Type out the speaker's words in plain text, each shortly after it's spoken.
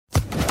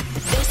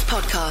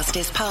podcast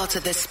is part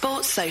of the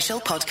Sports Social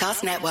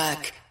Podcast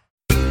Network.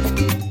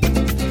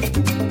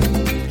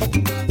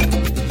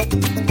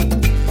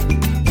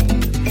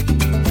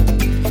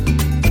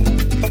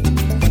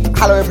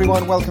 Hello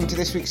everyone, welcome to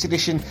this week's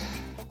edition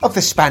of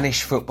the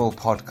Spanish Football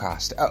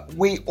Podcast.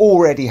 We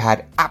already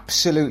had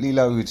absolutely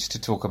loads to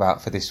talk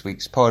about for this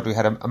week's pod. We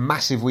had a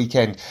massive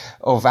weekend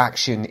of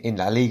action in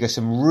La Liga,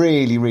 some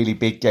really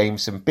big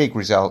games, some big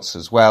results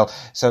as well.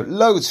 So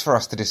loads for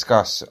us to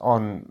discuss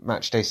on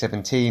match day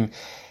 17.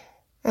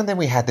 And then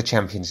we had the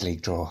Champions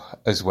League draw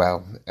as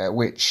well,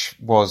 which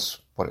was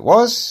what it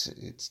was.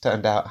 It's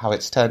turned out how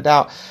it's turned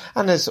out,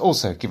 and has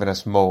also given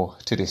us more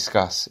to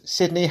discuss.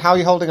 Sydney, how are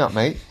you holding up,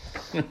 mate?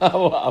 I'm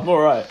all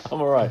right.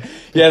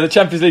 Yeah, the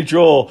Champions League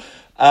draw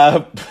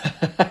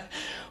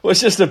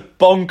was just a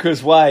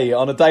bonkers way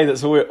on a day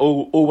that's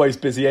always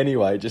busy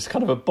anyway. Just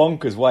kind of a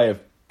bonkers way of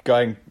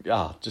going,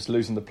 just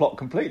losing the plot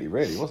completely,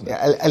 really, wasn't it?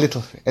 Yeah, a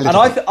little. And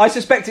I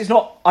suspect it's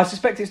not. I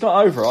suspect it's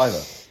not over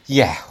either.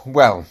 Yeah,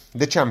 well,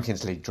 the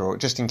Champions League draw,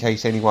 just in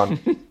case anyone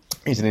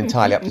isn't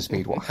entirely up to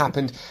speed what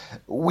happened.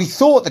 We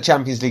thought the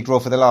Champions League draw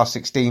for the last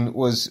 16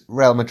 was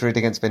Real Madrid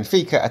against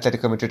Benfica,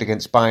 Atletico Madrid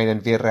against Bayern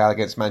and Villarreal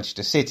against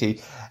Manchester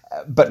City.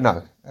 But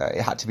no,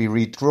 it had to be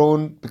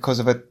redrawn because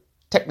of a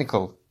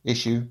technical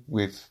issue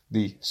with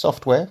the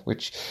software,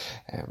 which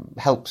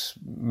helps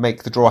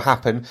make the draw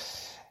happen.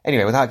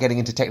 Anyway, without getting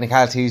into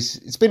technicalities,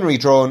 it's been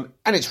redrawn,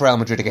 and it's Real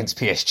Madrid against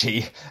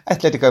PSG,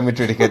 Atletico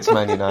Madrid against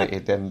Man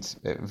United, and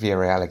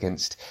Villarreal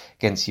against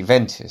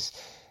Juventus.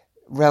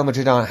 Real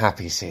Madrid aren't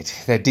happy, Sid.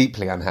 They're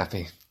deeply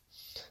unhappy.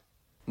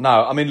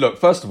 No, I mean, look,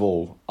 first of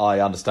all, I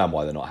understand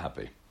why they're not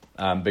happy.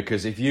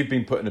 Because if you've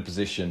been put in a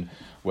position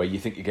where you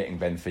think you're getting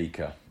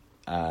Benfica,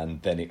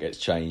 and then it gets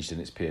changed and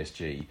it's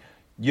PSG,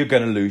 you're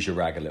going to lose your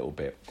rag a little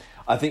bit.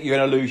 I think you're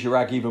going to lose your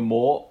rag even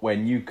more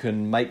when you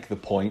can make the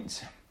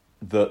point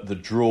that the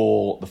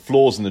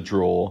flaws in the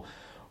draw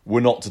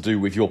were not to do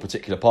with your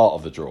particular part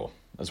of the draw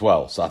as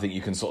well. So I think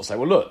you can sort of say,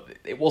 well, look,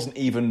 it wasn't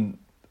even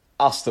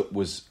us that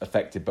was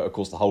affected, but of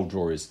course the whole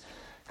draw is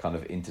kind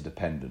of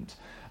interdependent.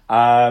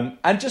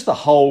 And just the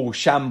whole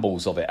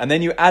shambles of it. And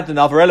then you add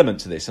another element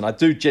to this, and I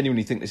do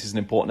genuinely think this is an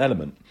important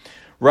element.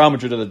 Real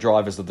Madrid are the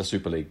drivers of the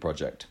Super League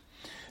project.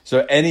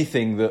 So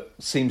anything that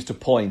seems to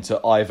point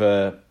at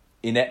either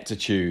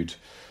ineptitude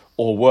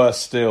or worse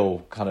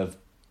still, kind of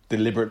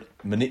deliberate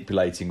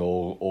manipulating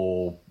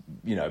or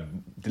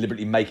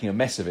deliberately making a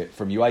mess of it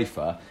from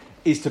UEFA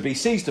is to be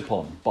seized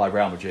upon by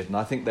Real Madrid, and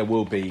I think there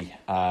will be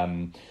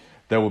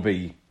more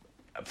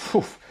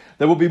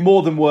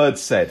than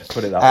words said.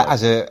 Put it that way.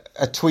 As a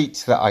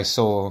tweet that I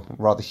saw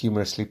rather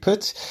humorously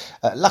put,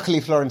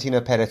 luckily Florentino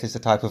Perez is the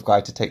type of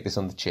guy to take this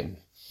on the chin.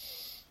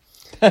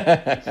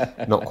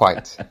 Not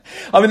quite.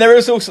 I mean, there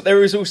is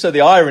also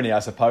the irony, I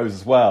suppose,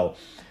 as well,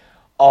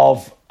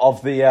 of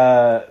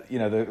the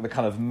the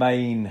kind of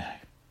main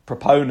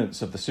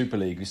proponents of the Super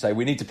League who say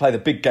we need to play the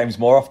big games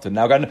more often.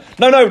 Now going,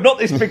 no, not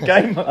this big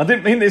game. I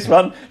didn't mean this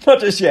one, not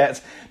just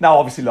yet. Now,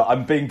 obviously, look,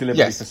 I'm being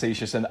deliberately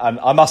facetious, and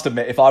I must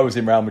admit, if I was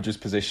in Real Madrid's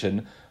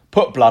position,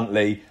 put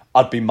bluntly,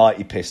 I'd be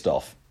mighty pissed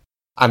off.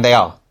 And they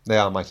are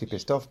mighty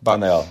pissed off, but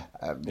and they are.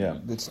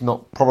 It's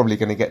not probably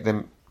going to get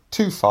them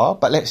too far.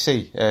 But let's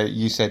see.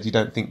 You said you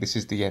don't think this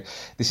is the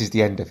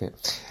end of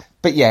it,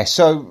 but yeah.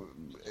 So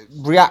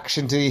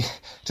reaction to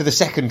the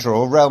second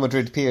draw, Real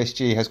Madrid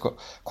PSG has got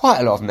quite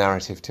a lot of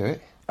narrative to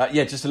it.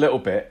 Just a little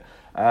bit.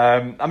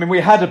 I mean, we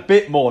had a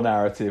bit more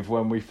narrative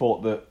when we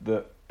thought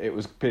that it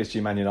was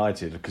PSG Man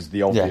United because of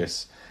the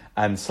obvious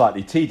and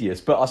slightly tedious.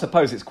 But I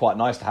suppose it's quite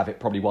nice to have it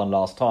probably one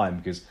last time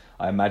because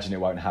I imagine it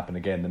won't happen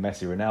again. The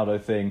Messi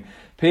Ronaldo thing.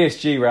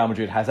 PSG Real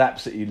Madrid has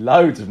absolutely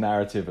loads of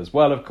narrative as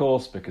well, of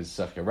course, because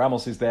Sergio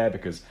Ramos is there,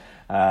 because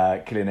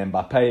Kylian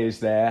Mbappe is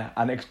there,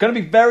 and it's going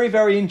to be very,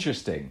 very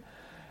interesting.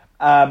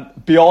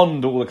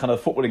 Beyond all the kind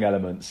of footballing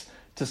elements,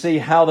 to see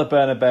how the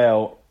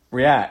Bernabeu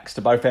reacts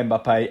to both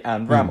Mbappe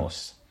and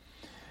Ramos.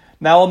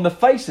 Now, on the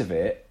face of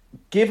it,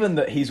 given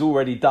that he's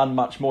already done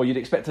much more, you'd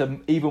expect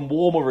an even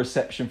warmer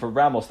reception for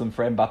Ramos than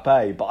for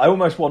Mbappe, but I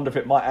almost wonder if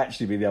it might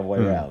actually be the other way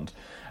around.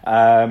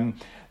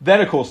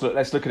 Then, of course,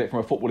 let's look at it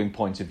from a footballing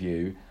point of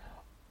view.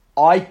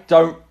 I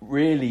don't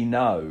really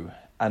know,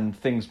 and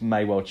things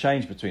may well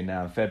change between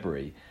now and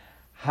February,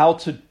 how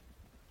to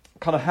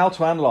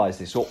analyse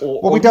this,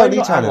 or we don't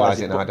need to analyse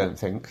it now, I don't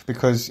think,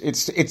 because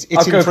it's in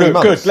 3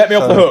 months. Good, let me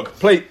off the hook,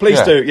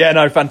 please do. Yeah,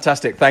 no,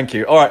 fantastic, thank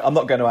you. All right, I'm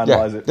not going to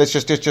analyse it. Let's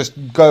just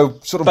go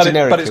sort of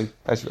generically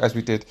as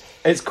we did.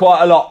 It's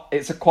quite a lot.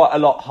 It's quite a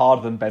lot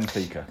harder than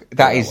Benfica.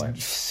 That is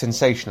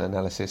sensational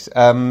analysis.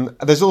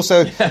 There's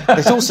also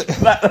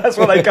that's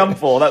what they come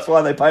for. That's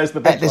why they pay us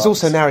the big There's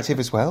also narrative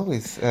as well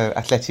with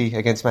Atleti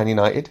against Man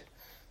United.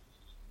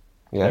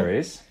 Yeah. There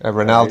is.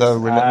 Ronaldo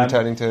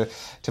returning to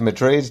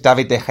Madrid.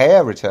 David De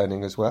Gea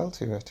returning as well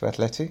to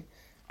Atleti.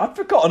 I'd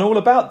forgotten all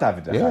about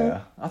David De Gea.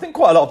 Yeah. I think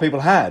quite a lot of people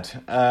had.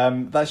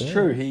 That's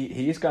true.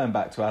 He is going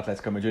back to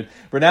Atletico Madrid.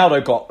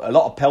 Ronaldo got a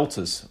lot of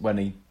pelters when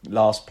he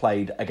last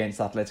played against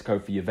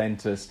Atletico for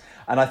Juventus.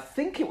 And I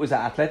think it was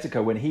at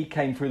Atletico when he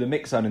came through the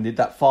mix zone and did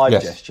that 5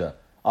 gesture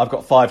I've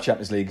got 5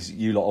 Champions Leagues.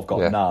 You lot have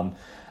got none.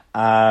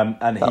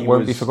 And that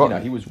won't be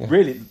forgotten. He was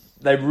really.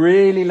 They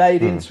really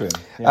laid into him.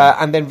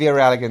 And then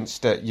Villarreal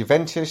against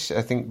Juventus.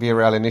 I think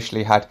Villarreal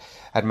initially had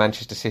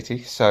Manchester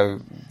City, so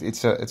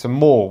it's a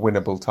more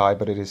winnable tie,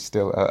 but it is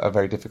still a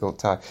very difficult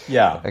tie.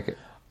 Yeah. Okay.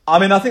 I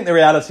mean, I think the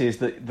reality is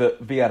that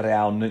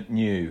Villarreal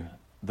knew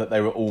that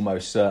they were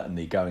almost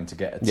certainly going to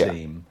get a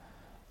team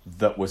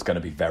that was going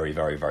to be very,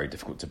 very, very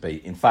difficult to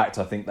beat. In fact,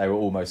 I think they were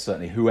almost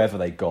certainly, whoever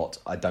they got,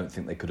 I don't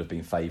think they could have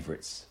been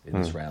favourites in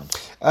this round.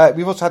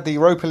 We've also had the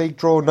Europa League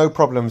draw, no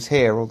problems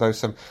here, although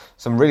some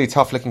really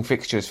tough-looking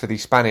fixtures for the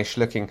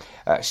Spanish-looking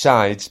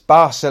sides.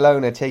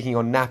 Barcelona taking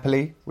on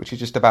Napoli, which is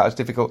just about as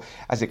difficult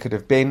as it could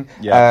have been.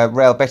 Yeah.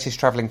 Real Betis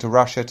travelling to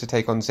Russia to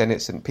take on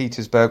Zenit St.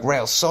 Petersburg.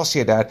 Real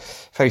Sociedad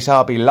face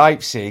RB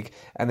Leipzig,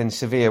 and then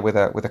Sevilla with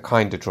a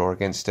kinder draw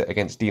against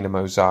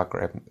Dinamo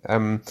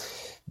Zagreb.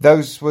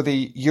 Those were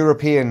the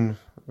European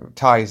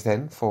ties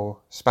then for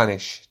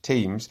Spanish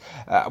teams.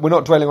 We're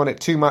not dwelling on it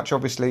too much,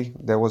 obviously.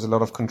 There was a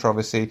lot of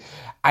controversy.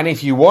 And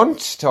if you want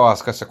to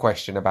ask us a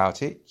question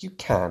about it, you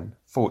can,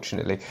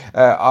 fortunately.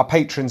 Our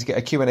patrons get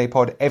a Q&A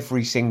pod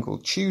every single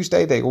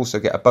Tuesday. They also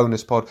get a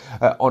bonus pod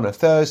on a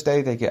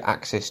Thursday. They get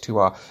access to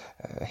our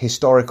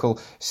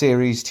historical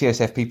series.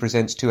 TSFP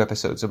presents 2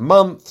 episodes a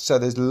month. So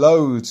there's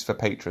loads for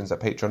patrons at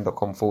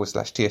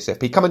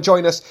patreon.com/TSFP. Come and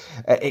join us.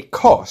 It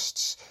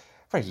costs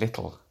very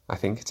little. I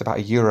think it's about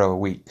 €1 a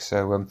week.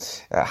 So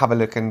have a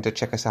look and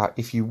check us out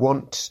if you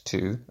want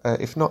to.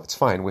 If not, it's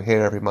fine. We're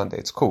here every Monday.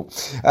 It's cool.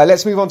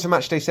 Let's move on to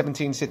Matchday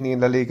 17 Sydney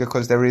in La Liga,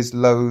 because there is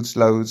loads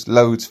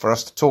for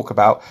us to talk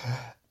about.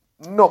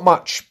 Not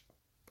much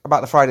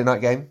about the Friday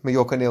night game.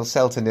 Mallorca 0,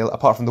 Celta 0,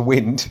 apart from the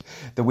wind.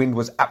 The wind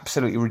was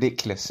absolutely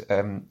ridiculous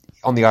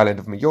on the island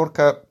of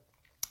Mallorca.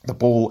 The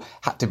ball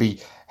had to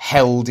be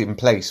held in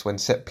place when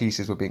set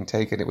pieces were being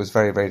taken. It was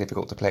very, very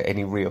difficult to play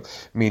any real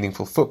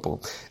meaningful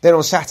football. Then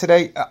on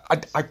Saturday,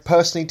 I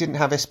personally didn't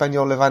have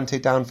Espanyol Levante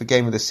down for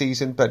game of the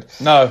season, but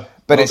it's up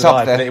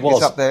there.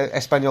 It's up there.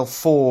 Espanyol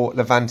 4,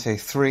 Levante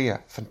 3. A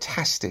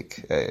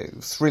fantastic,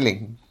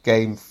 thrilling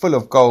game, full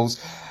of goals.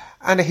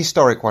 And a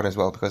historic one as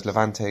well, because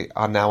Levante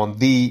are now on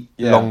the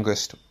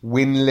longest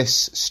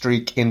winless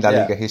streak in La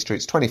Liga history.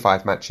 It's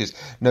 25 matches.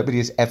 Nobody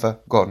has ever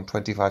gone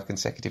 25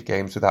 consecutive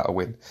games without a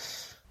win.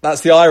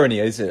 That's the irony,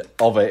 isn't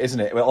it? On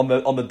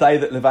the day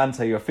that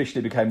Levante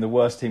officially became the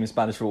worst team in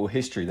Spanish football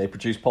history, they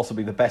produced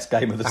possibly the best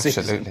game of the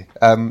season. Absolutely.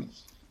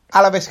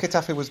 Alaves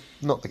Getafe was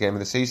not the game of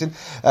the season,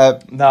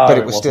 but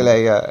it was still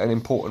an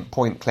important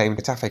point claim.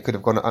 Getafe could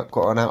have gone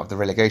out of the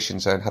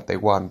relegation zone had they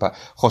won, but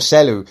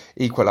Joselu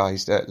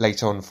equalised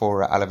late on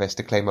for Alaves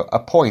to claim a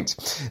point.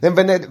 Then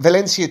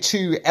Valencia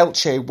 2,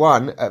 Elche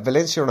 1.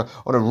 Valencia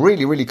on a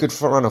really, really good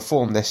run of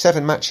form. They're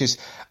 7 matches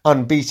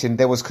unbeaten.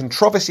 There was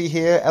controversy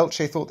here.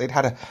 Elche thought they'd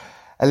had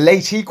a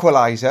late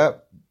equaliser,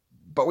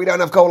 but we don't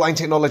have goal line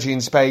technology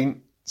in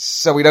Spain,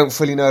 so we don't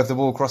fully know if the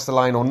ball crossed the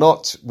line or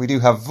not. We do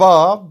have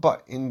VAR,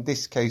 but in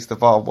this case the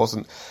VAR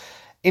wasn't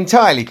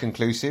entirely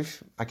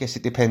conclusive. I guess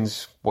it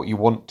depends what you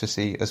want to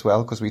see as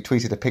well, because we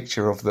tweeted a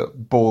picture of the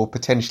ball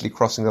potentially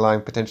crossing the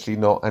line, potentially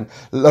not, and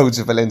loads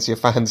of Valencia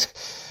fans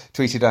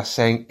tweeted us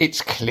saying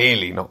it's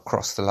clearly not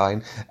crossed the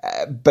line.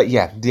 But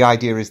yeah, the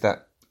idea is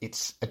that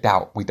it's a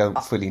doubt. We don't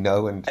fully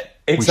know, and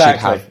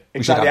exactly.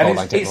 we should have goal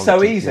line technology. It's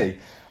so easy.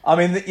 Yeah. I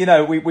mean,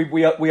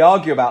 we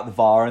argue about the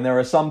VAR, and there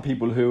are some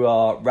people who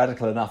are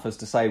radical enough as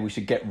to say we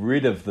should get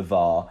rid of the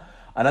VAR.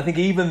 And I think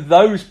even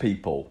those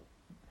people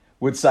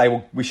would say,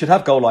 well, we should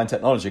have goal line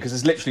technology, because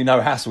there's literally no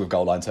hassle with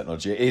goal line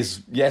technology. It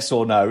is yes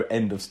or no,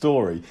 end of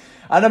story.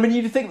 And I mean,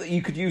 you'd think that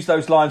you could use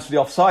those lines for the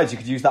offsides. You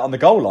could use that on the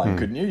goal line,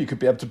 couldn't you? You could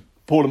be able to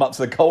pull them up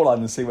to the goal line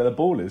and see where the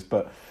ball is.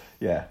 But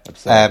yeah,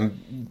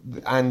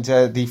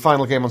 the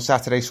final game on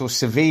Saturday saw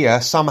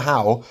Sevilla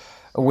somehow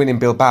win in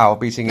Bilbao,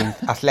 beating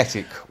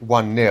Athletic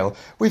 1-0.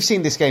 We've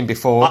seen this game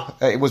before.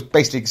 It was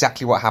basically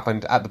exactly what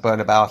happened at the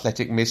Bernabeu.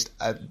 Athletic missed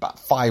about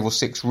 5 or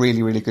 6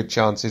 really, really good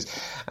chances,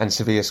 and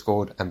Sevilla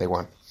scored, and they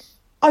won.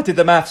 I did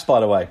the maths, by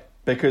the way,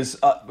 because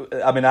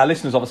I mean, our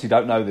listeners obviously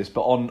don't know this,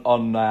 but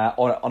on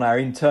our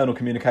internal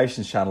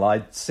communications channel,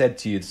 I said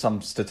to you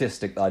some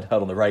statistic that I'd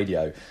heard on the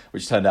radio,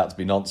 which turned out to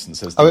be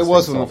nonsense. It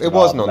was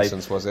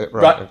nonsense, was it?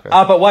 Right. Okay.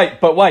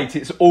 But wait,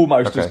 it's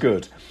almost as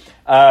good.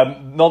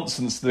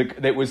 Nonsense.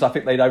 That was. I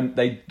think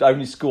they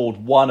only scored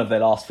 1 of their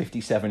last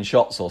 57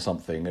 shots or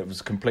something. It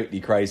was completely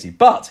crazy.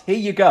 But here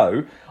you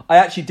go. I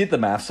actually did the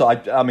maths. So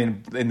I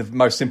mean, in the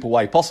most simple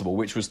way possible,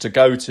 which was to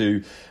go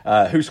to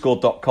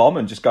whoscored.com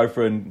and just go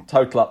through and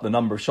total up the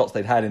number of shots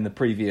they'd had in the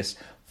previous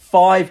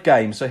 5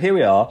 games. So here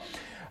we are.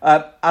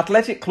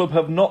 Athletic Club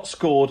have not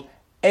scored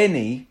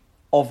any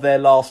of their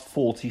last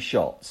 40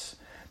 shots.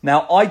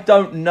 Now, I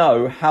don't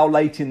know how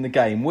late in the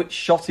game, which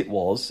shot it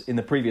was in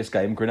the previous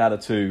game, Granada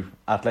 2,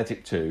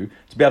 Athletic 2,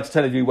 to be able to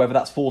tell you whether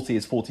that's 40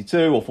 is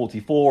 42 or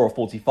 44 or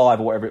 45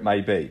 or whatever it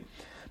may be.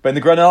 But in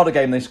the Granada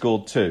game, they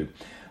scored 2.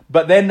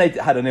 But then they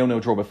had a 0-0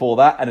 draw before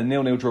that and a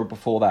 0-0 draw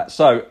before that.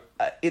 So,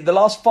 in the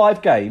last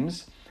 5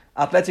 games,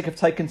 Athletic have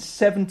taken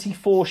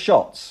 74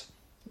 shots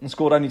and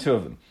scored only 2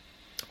 of them.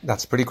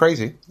 That's pretty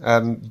crazy.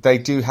 They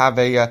do have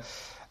a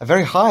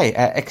very high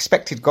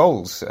expected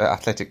goals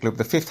Athletic Club,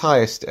 the fifth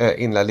highest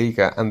in La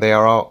Liga, and they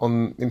are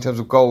in terms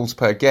of goals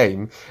per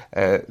game,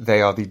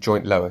 they are the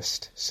joint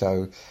lowest.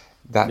 So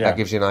that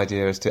gives you an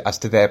idea as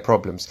to their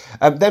problems.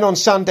 Then on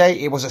Sunday,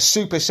 it was a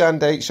super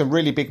Sunday, some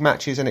really big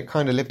matches, and it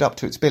kind of lived up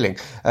to its billing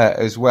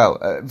as well.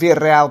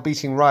 Villarreal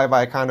beating Rayo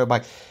Vallecano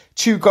by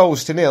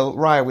 2-0.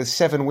 Rayo with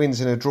 7 wins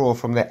and a draw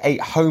from their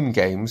 8 home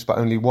games, but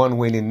only 1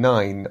 win in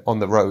 9 on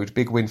the road.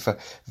 Big win for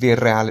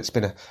Villarreal. It's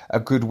been a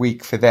good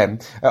week for them.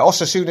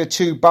 Osasuna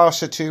 2,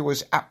 Barca 2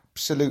 was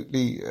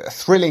absolutely a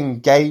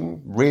thrilling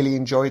game. Really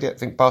enjoyed it. I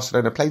think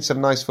Barcelona played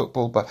some nice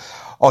football, but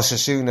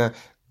Osasuna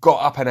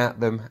got up and at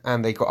them,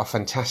 and they got a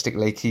fantastic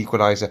late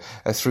equaliser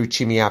through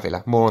Chimi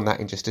Avila. More on that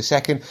in just a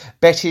second.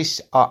 Betis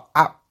are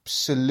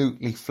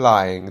absolutely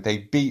flying. They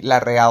beat La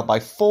Real by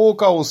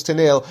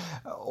 4-0,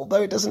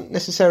 although it doesn't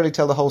necessarily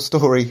tell the whole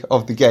story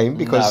of the game,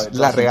 because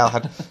La Real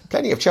had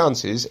plenty of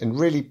chances and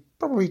really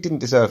probably didn't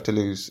deserve to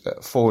lose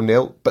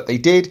 4-0, but they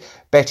did.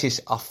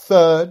 Betis are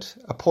third,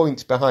 a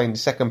point behind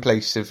second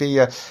place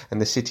Sevilla, and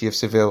the city of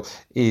Seville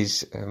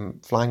is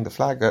flying the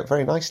flag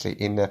very nicely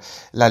in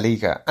La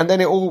Liga. And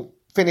then it all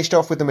finished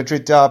off with the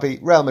Madrid derby,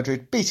 Real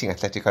Madrid beating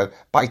Atletico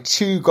by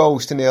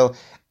 2-0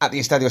 at the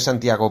Estadio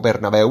Santiago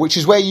Bernabeu, which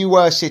is where you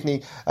were,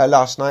 Sydney,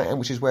 last night, and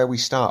which is where we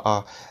start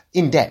our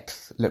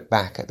in-depth look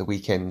back at the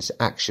weekend's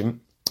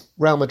action.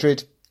 Real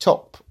Madrid,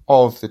 top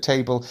of the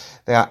table.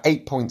 They are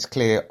 8 points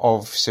clear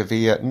of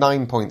Sevilla,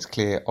 9 points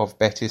clear of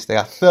Betis. They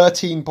are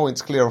 13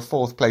 points clear of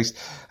fourth place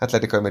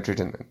Atletico Madrid,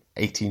 and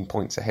 18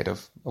 points ahead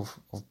of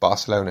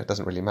Barcelona. It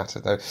doesn't really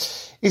matter, though.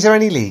 Is there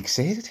any league,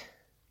 Sid?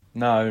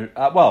 No.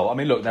 Well, I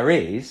mean, look, there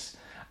is.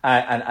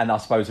 And I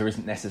suppose there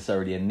isn't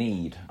necessarily a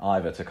need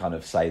either to kind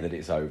of say that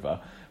it's over,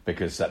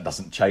 because that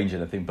doesn't change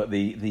anything. But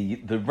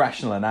the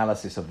rational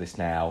analysis of this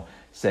now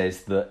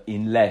says that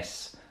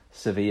unless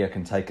Sevilla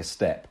can take a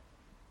step,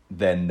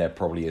 then there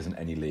probably isn't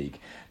any league.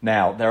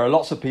 Now, there are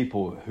lots of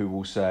people who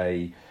will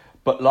say,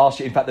 but last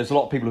year, in fact, there's a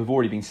lot of people who've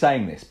already been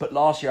saying this, but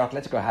last year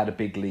Atletico had a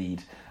big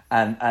lead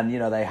and you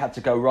know, they had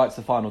to go right to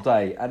the final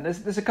day. And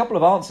there's a couple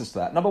of answers to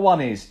that. Number one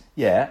is,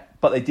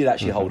 but they did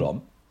actually hold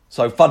on.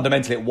 So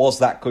fundamentally, it was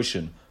that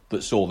cushion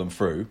that saw them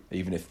through,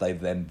 even if they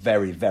then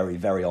very, very,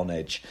 very on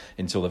edge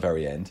until the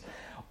very end.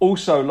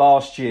 Also,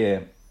 last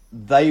year,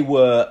 they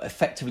were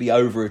effectively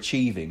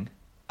overachieving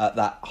at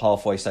that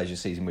halfway stage of the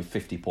season with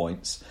 50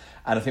 points.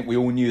 And I think we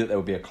all knew that there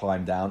would be a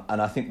climb down. And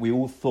I think we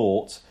all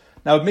thought,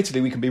 now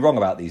admittedly we can be wrong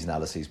about these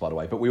analyses, by the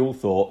way, but we all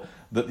thought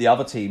that the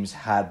other teams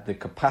had the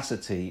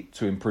capacity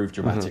to improve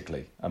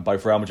dramatically. And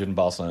both Real Madrid and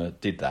Barcelona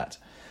did that.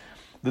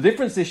 The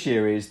difference this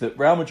year is that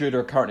Real Madrid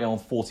are currently on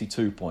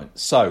 42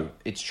 points. So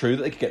it's true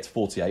that they could get to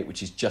 48,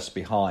 which is just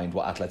behind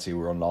what Atleti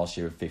were on last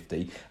year of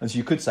 50. And so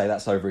you could say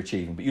that's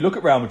overachieving. But you look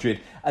at Real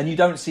Madrid and you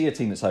don't see a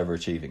team that's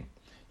overachieving.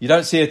 You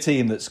don't see a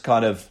team that's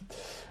kind of,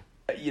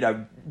 you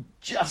know,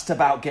 just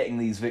about getting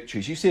these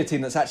victories. You see a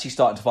team that's actually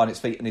starting to find its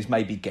feet and is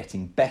maybe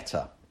getting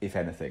better, if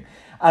anything.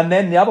 And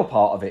then the other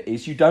part of it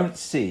is you don't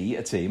see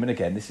a team, and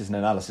again, this is an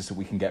analysis that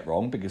we can get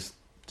wrong because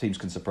teams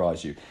can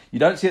surprise you. You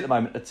don't see at the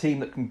moment a team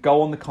that can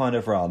go on the kind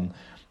of run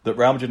that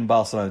Real Madrid and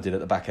Barcelona did at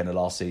the back end of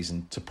last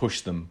season to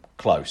push them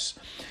close.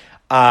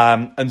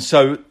 And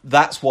so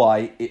that's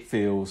why it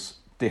feels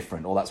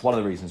different, or that's one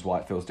of the reasons why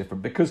it feels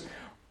different. Because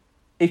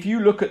if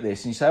you look at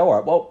this and you say, all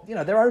right, well, you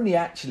know, they're only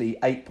actually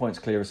 8 points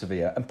clear of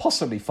Sevilla, and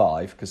possibly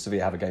 5 because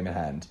Sevilla have a game in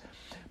hand.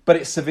 But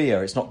it's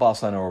Sevilla, it's not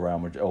Barcelona or Real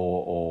Madrid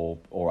or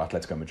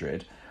Atletico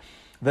Madrid.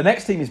 The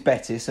next team is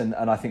Betis, and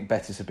I think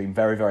Betis have been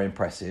very, very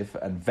impressive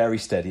and very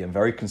steady and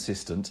very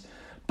consistent.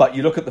 But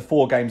you look at the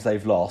 4 games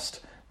they've lost,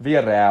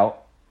 Villarreal,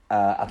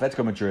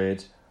 Atletico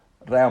Madrid,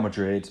 Real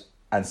Madrid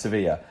and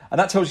Sevilla. And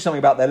that tells you something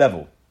about their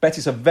level.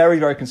 Betis are very,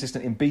 very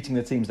consistent in beating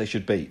the teams they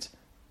should beat,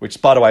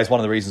 which, by the way, is one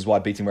of the reasons why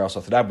beating Real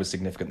Sociedad was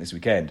significant this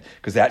weekend,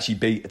 because they actually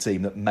beat a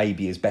team that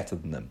maybe is better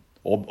than them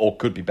or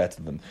could be better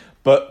than them.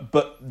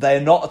 But they're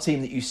not a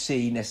team that you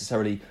see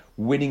necessarily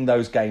winning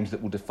those games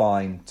that will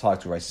define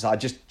title races. I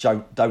just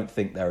don't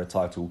think they're a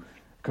title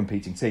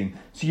competing team.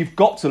 So you've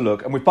got to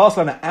look, and with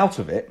Barcelona out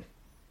of it,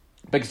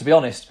 because to be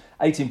honest,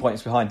 18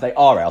 points behind, they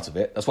are out of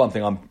it. That's one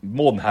thing I'm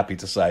more than happy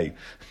to say,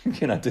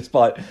 you know,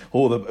 despite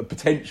all the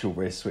potential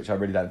risks, which I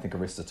really don't think are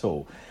risks at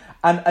all.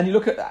 And you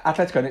look at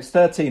Atletico and it's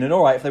 13, and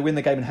all right, if they win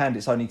the game in hand,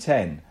 it's only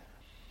 10.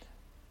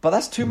 But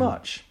that's too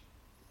much.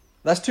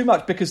 That's too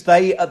much because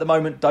they, at the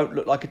moment, don't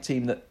look like a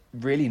team that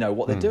really know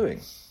what they're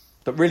doing.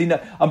 That really know,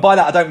 and by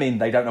that I don't mean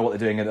they don't know what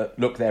they're doing and that,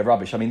 look, they're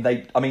rubbish. I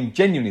mean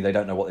genuinely they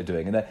don't know what they're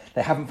doing, and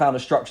they haven't found a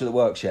structure that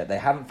works yet. They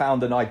haven't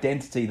found an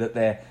identity that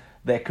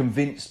they're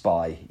convinced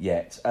by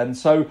yet. And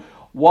so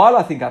while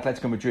I think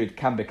Atletico Madrid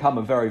can become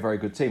a very, very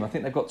good team, I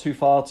think they've got too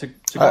far to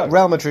go.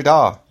 Real Madrid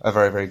are a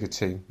very, very good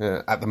team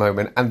at the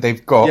moment, and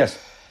they've got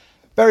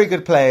very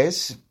good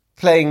players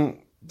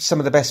playing some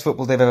of the best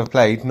football they've ever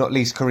played, not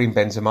least Karim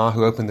Benzema,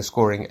 who opened the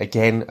scoring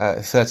again,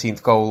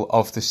 13th goal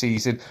of the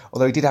season.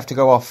 Although he did have to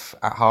go off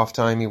at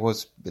half-time. He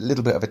was a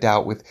little bit of a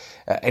doubt with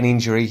an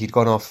injury. He'd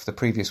gone off the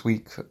previous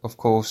week, of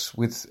course,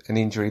 with an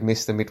injury,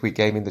 missed the midweek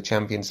game in the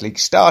Champions League.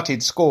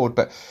 Started, scored,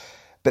 but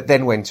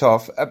then went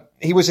off.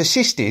 He was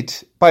assisted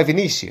by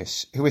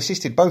Vinicius, who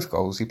assisted both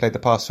goals. He played the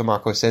pass for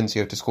Marco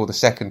Asensio to score the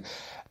second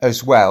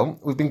as well.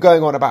 We've been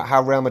going on about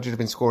how Real Madrid have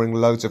been scoring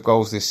loads of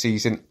goals this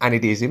season, and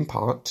it is in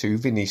part to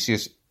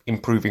Vinicius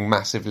improving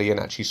massively and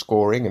actually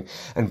scoring,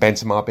 and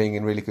Benzema being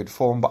in really good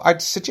form. But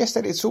I'd suggest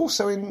that it's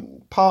also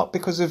in part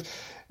because of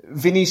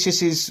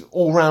Vinicius's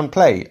all-round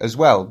play as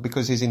well,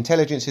 because his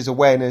intelligence, his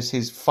awareness,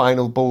 his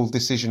final ball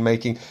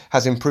decision-making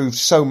has improved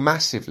so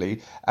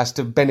massively as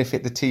to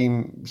benefit the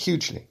team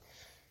hugely.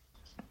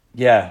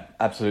 Yeah,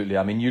 absolutely.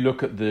 I mean, you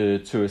look at the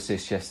 2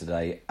 assists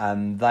yesterday,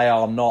 and they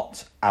are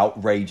not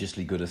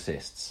outrageously good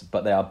assists,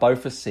 but they are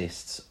both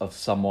assists of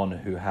someone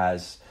who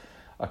has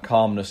a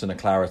calmness and a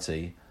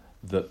clarity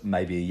that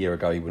maybe a year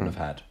ago he wouldn't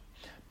have had.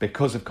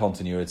 Because of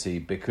continuity,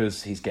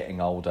 because he's getting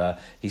older.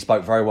 He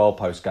spoke very well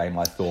post-game,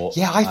 I thought.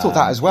 Yeah, I thought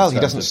that as well. He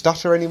doesn't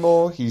stutter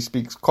anymore. He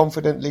speaks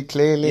confidently,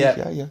 clearly.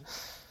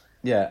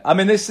 Yeah. I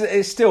mean,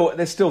 there's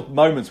still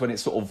moments when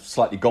it's sort of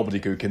slightly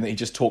gobbledygook and that he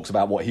just talks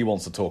about what he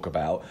wants to talk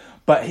about.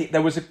 But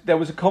there was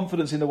a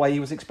confidence in the way he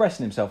was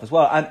expressing himself as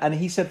well. And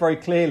he said very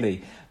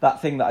clearly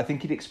that thing that I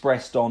think he'd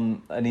expressed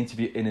in an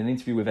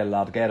interview with El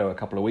Larguero a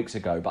couple of weeks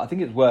ago. But I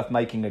think it's worth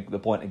making the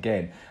point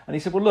again. And he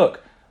said, well,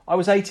 look, I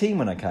was 18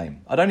 when I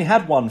came. I'd only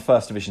had one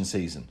First Division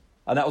season.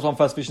 And that was one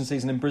First Division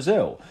season in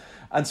Brazil.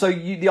 And so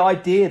the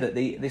idea that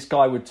this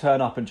guy would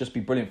turn up and just be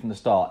brilliant from the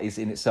start is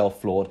in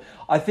itself flawed.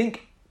 I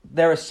think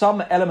there are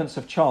some elements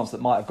of chance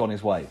that might have gone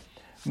his way.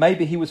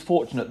 Maybe he was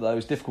fortunate that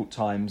those difficult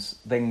times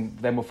then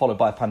were followed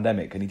by a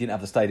pandemic and he didn't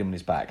have the stadium on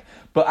his back.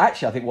 But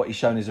actually, I think what he's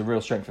shown is a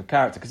real strength of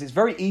character, because it's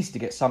very easy to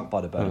get sunk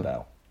by the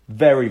Bernabeu.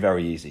 Very,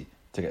 very easy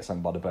to get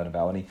sunk by the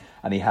Bernabeu,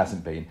 and he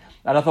hasn't been.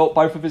 And I thought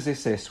both of his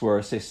assists were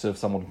assists of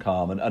someone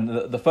calm. And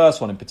the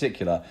first one in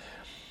particular,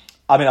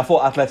 I mean, I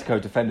thought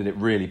Atletico defended it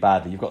really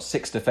badly. You've got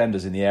 6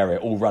 defenders in the area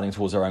all running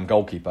towards their own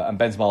goalkeeper, and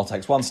Benzema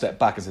takes one step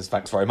back and says,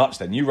 thanks very much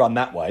then. You run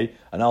that way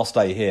and I'll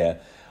stay here.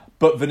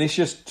 But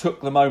Vinicius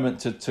took the moment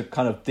to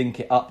kind of dink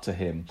it up to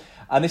him.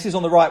 And this is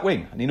on the right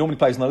wing, and he normally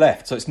plays on the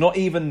left. So it's not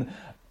even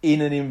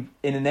in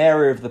an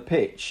area of the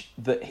pitch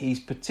that he's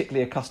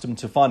particularly accustomed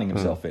to finding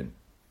himself in.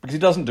 Because he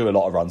doesn't do a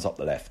lot of runs up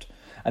the left.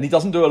 And he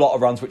doesn't do a lot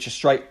of runs which are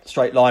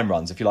straight line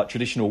runs, if you like,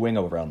 traditional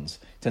winger runs.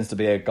 He tends to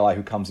be a guy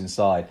who comes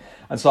inside.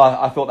 And so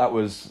I thought that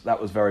was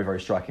very,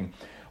 very striking.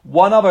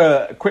 One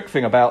other quick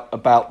thing about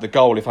the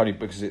goal, if only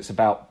because it's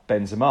about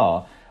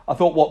Benzema, I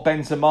thought what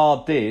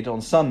Benzema did on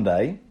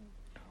Sunday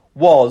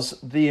was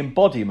the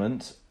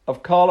embodiment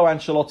of Carlo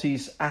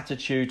Ancelotti's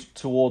attitude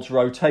towards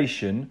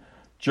rotation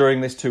during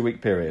this 2-week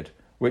period,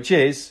 which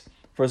is,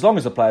 for as long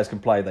as the players can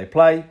play,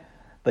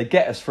 they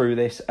get us through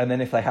this, and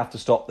then if they have to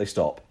stop, they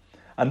stop.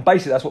 And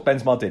basically that's what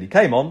Benzema did. He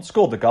came on,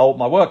 scored the goal,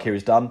 my work here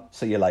is done,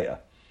 see you later.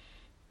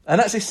 And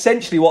that's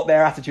essentially what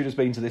their attitude has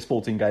been to this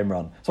 14-day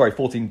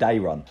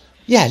run.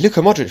 Yeah, Luka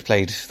Modric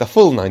played the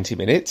full 90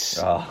 minutes.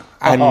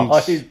 And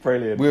he's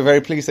brilliant. We were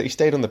very pleased that he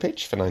stayed on the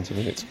pitch for 90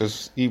 minutes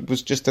because he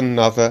was just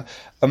another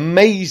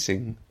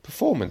amazing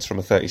performance from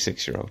a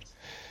 36-year-old.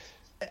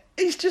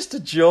 He's just a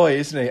joy,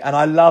 isn't he? And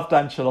I loved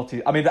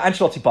Ancelotti. I mean,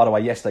 Ancelotti, by the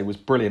way, yesterday was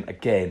brilliant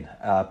again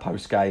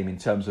post-game in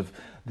terms of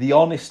the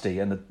honesty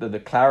and the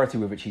clarity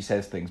with which he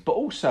says things, but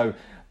also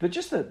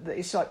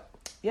it's like,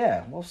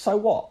 yeah, well, so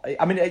what?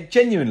 I mean,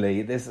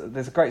 genuinely, there's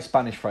a great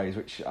Spanish phrase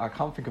which I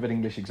can't think of an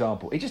English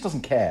example. He just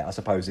doesn't care, I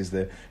suppose, is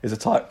a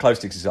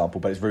closest example,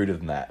 but it's ruder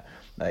than that.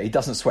 He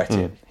doesn't sweat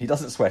it. He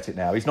doesn't sweat it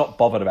now. He's not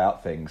bothered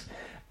about things.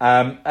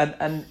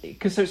 And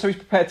because so he's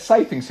prepared to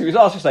say things. So he was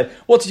asked to say,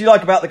 "What did you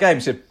like about the game?"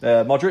 He said,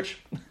 "Modric."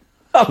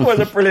 That was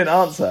a brilliant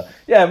answer.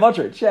 Yeah,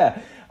 Modric.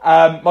 Yeah.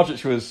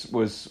 Modric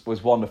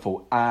was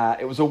wonderful.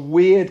 It was a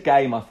weird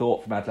game, I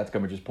thought, from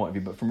Atletico Madrid's point of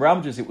view, but from Real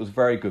Madrid's it was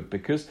very good,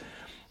 because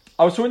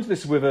I was talking to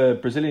this with a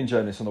Brazilian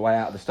journalist on the way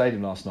out of the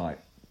stadium last night.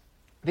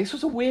 This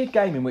was a weird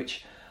game in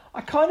which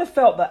I kind of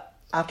felt that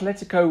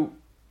Atletico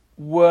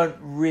weren't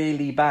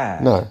really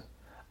bad. No.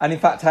 And in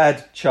fact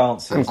had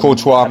chances. And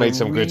Courtois made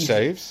some good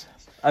saves.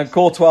 And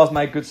Courtois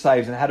made good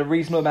saves and had a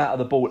reasonable amount of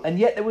the ball. And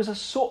yet there was a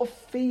sort of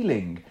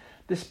feeling,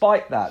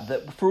 despite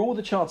that for all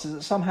the chances,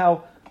 that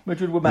somehow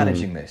Madrid were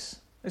managing this.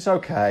 It's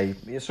okay.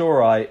 It's all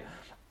right.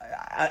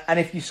 And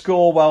if you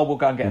score, well, we'll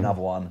go and get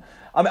another one.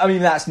 I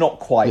mean, that's not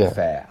quite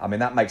fair. I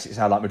mean, that makes it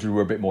sound like Madrid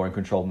were a bit more in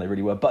control than they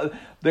really were. But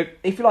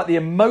if you like, the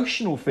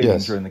emotional feeling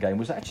during the game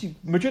was actually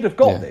Madrid have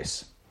got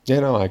this. Yeah,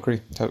 no, I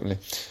agree. Totally.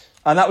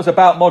 And that was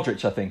about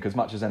Modric, I think, as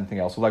much as anything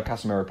else, although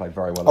Casemiro played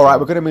very well. All right,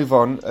 we're going to move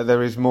on.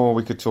 There is more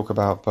we could talk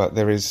about, but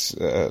there is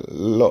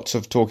lots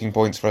of talking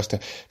points for us to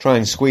try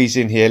and squeeze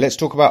in here. Let's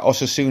talk about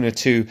Osasuna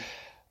 2,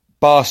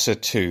 Barca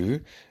 2.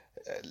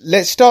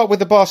 Let's start with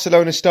the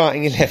Barcelona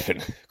starting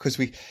 11, because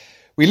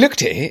we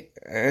looked at it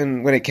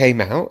and when it came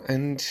out,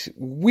 and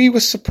we were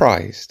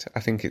surprised. I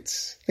think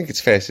it's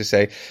fair to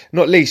say,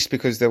 not least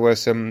because there were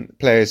some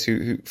players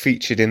who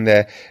featured in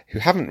there who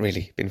haven't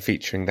really been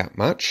featuring that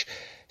much.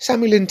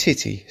 Samuel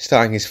Umtiti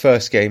starting his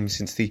first game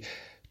since the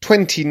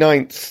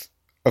 29th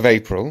of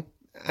April.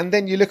 And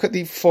then you look at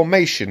the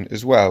formation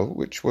as well,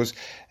 which was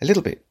a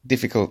little bit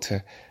difficult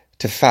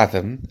to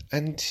fathom.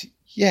 And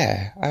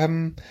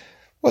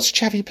what's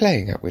Xavi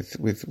playing at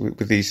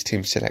with these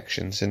team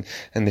selections and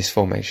this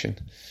formation?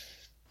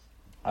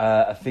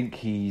 I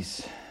think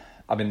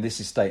this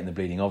is stating the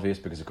bleeding obvious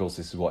because, of course,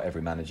 this is what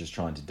every manager's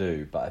trying to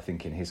do. But I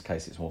think in his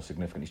case, it's more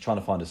significant. He's trying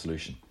to find a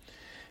solution.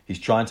 He's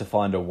trying to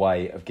find a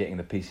way of getting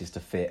the pieces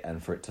to fit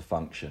and for it to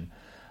function.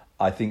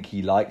 I think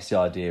he likes the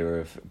idea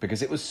of,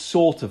 because it was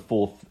sort of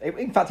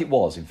in fact, it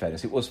was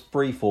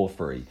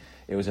 3-4-3.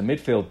 It was a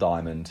midfield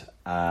diamond.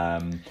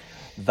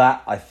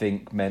 That, I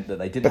think, meant that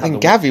they didn't have... But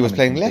then Gavi was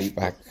playing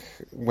left-back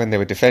when they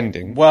were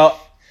defending. Well,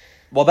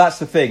 that's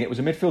the thing. It was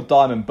a midfield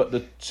diamond, but the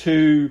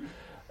two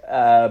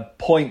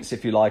points,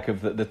 if you like,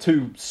 of the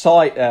two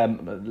side...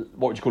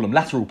 what would you call them?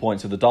 Lateral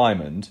points of the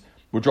diamond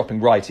were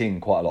dropping right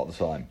in quite a lot of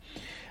the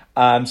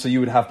time. So you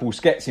would have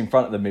Busquets in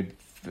front of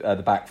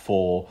the back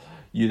four.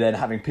 You then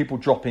having people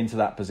drop into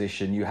that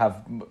position. You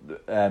have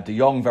De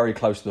Jong very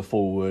close to the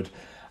forward.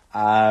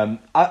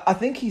 I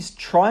think he's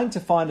trying to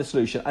find a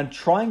solution and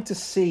trying to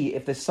see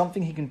if there's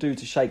something he can do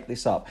to shake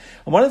this up.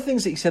 And one of the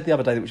things that he said the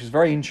other day, which was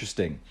very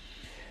interesting,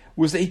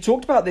 was that he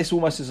talked about this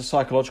almost as a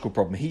psychological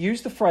problem. He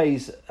used the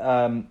phrase,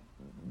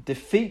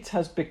 defeat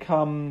has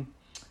become,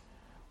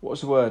 what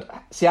was the word?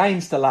 Se ha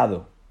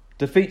instalado.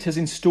 Defeat has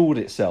installed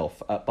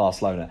itself at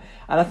Barcelona.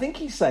 And I think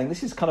he's saying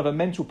this is kind of a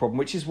mental problem,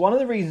 which is one of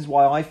the reasons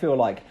why I feel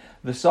like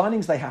the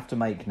signings they have to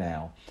make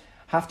now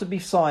have to be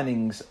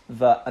signings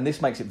that, and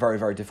this makes it very,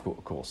 very difficult,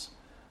 of course,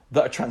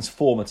 that are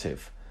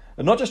transformative.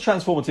 And not just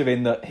transformative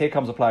in that here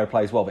comes a player who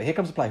plays well, but here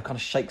comes a player who kind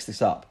of shakes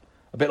this up.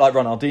 A bit like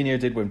Ronaldinho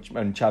did when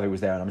Xavi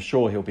was there, and I'm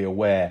sure he'll be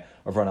aware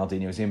of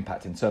Ronaldinho's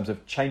impact in terms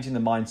of changing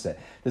the mindset.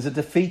 There's a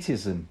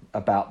defeatism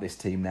about this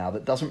team now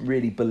that doesn't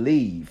really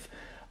believe.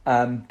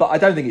 But I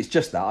don't think it's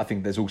just that. I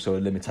think there's also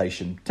a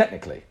limitation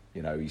technically.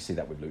 You know, you see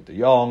that with Luuk de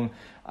Jong.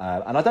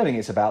 And I don't think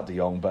it's about de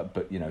Jong,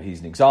 but you know, he's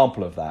an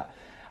example of that.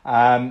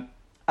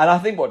 And I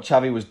think what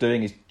Xavi was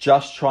doing is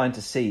just trying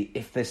to see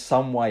if there's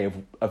some way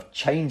of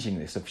changing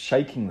this, of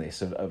shaking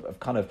this, of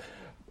kind of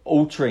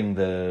altering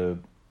the...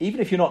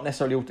 Even if you're not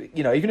necessarily...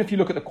 You know, even if you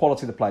look at the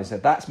quality of the players,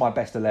 said that's my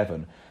best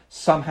 11,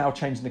 somehow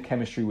changing the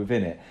chemistry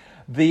within it.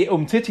 The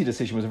Umtiti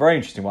decision was a very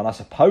interesting one. I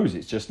suppose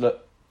it's just,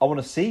 look, I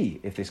want to see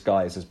if this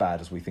guy is as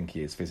bad as we think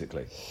he is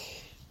physically.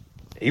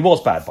 He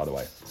was bad, by the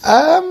way.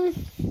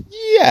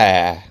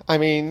 Yeah. I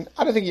mean,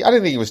 I don't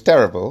think he was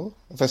terrible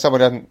for someone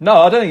who hadn't... No,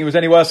 I don't think he was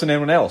any worse than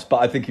anyone else,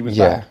 but I think he was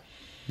bad.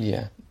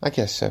 Yeah, I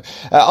guess so.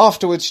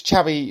 Afterwards,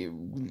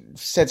 Xavi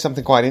said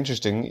something quite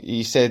interesting.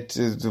 He said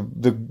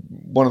the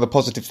one of the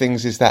positive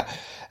things is that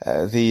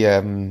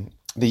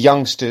the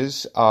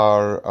youngsters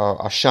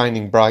are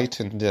shining bright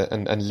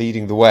and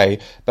leading the way,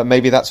 but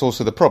maybe that's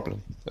also the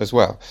problem as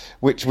well.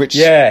 Which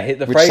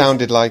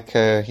sounded like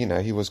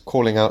he was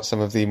calling out some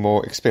of the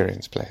more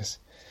experienced players.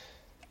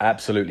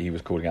 Absolutely, he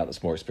was calling out the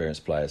more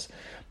experienced players,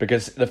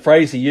 because the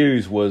phrase he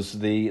used was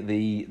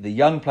the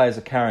young players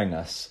are carrying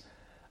us,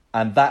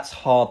 and that's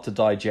hard to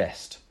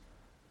digest,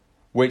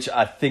 which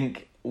I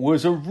think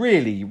was a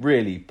really,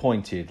 really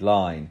pointed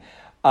line.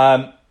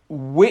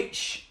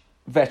 Which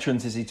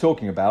veterans is he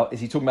talking about? Is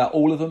he talking about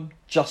all of them?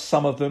 Just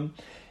some of them?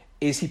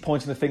 Is he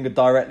pointing the finger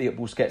directly at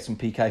Busquets and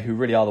Piqué, who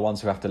really are the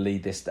ones who have to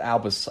lead this?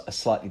 Alba's a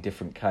slightly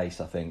different case,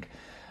 I think.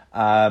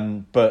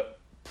 I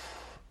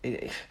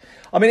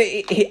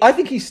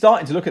think he's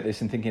starting to look at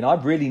this and thinking, I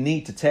really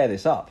need to tear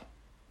this up.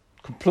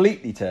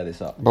 Completely tear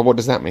this up. But what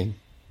does that mean?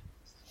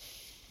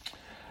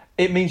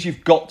 It means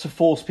you've got to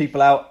force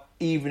people out,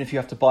 even if you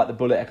have to bite the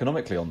bullet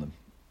economically on them,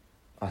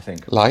 I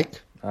think.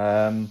 Like?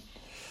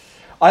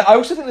 I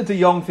also think the De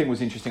Jong thing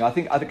was interesting.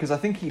 Because I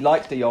think he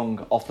likes De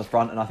Jong off the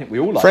front, and I think we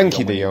all like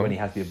Frankie De Jong when he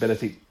has the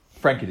ability.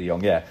 Frankie De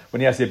Jong, yeah, when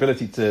he has the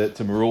ability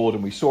to maraud,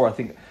 and we saw, I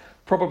think,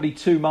 probably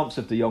 2 months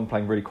of De Jong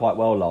playing really quite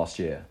well last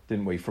year,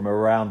 didn't we? From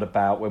around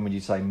about, when would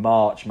you say,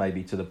 March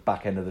maybe to the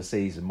back end of the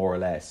season, more or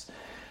less.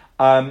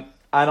 And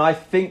I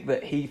think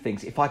that he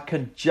thinks, if I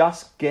can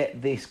just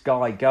get this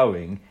guy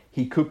going,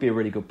 he could be a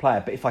really good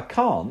player. But if I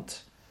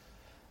can't,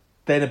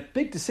 then a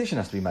big decision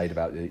has to be made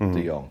about De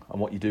Jong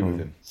and what you do with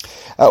him.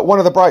 One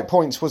of the bright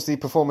points was the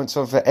performance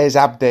of Ez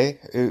Abde,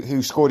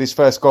 who scored his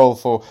first goal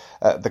for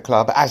the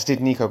club, as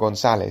did Nico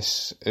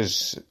Gonzalez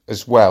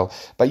as well.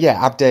 But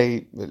yeah,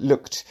 Abde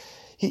looked...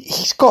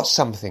 He's got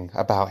something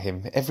about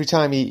him. Every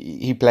time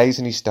he plays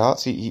and he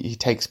starts, he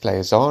takes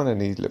players on,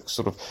 and he looks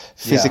sort of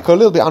physical, a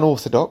little bit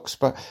unorthodox,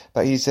 but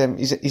he's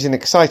an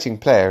exciting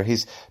player.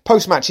 His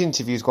post-match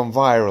interview's gone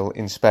viral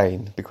in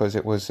Spain because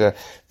it was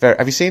very...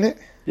 Have you seen it?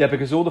 Yeah,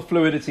 because all the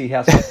fluidity he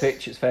has on the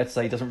pitch, it's fair to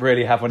say he doesn't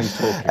really have when he's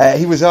talking.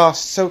 He was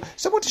asked, so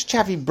what does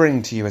Xavi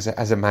bring to you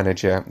as a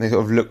manager? And he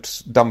sort of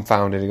looked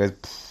dumbfounded. He goes,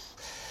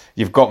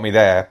 "You've got me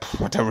there.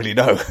 I don't really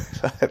know."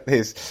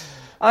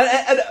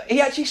 And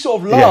he actually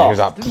sort of Yeah, he laughed, was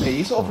like, didn't he?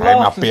 He sort of "I'm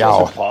laughed.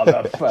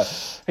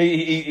 happy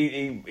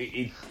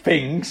He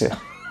things.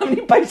 I mean,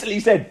 he basically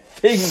said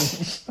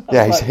things.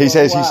 Yeah, Like, he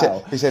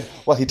wow. said,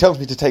 well, he tells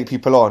me to take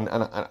people on,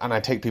 and I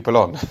take people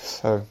on.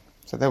 So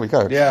there we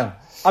go. Yeah.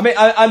 I mean,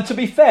 and to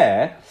be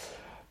fair,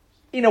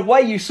 in a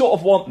way, you sort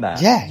of want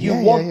that. Yeah, you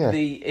yeah, want yeah.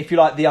 the, if you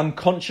like, the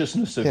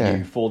unconsciousness of Yeah.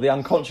 youth, or the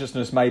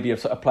unconsciousness maybe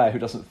of a player who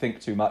doesn't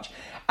think too much.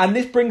 And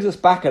this brings us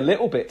back a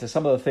little bit to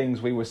some of the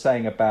things we were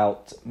saying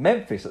about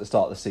Memphis at the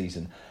start of the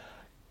season.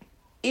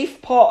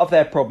 If part of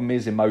their problem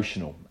is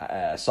emotional,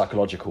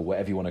 psychological,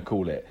 whatever you want to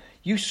call it,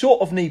 you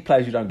sort of need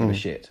players who don't give a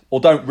shit,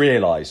 or don't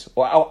realise,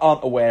 or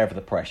aren't aware of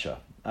the pressure.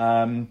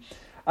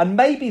 And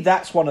maybe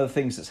that's one of the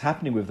things that's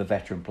happening with the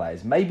veteran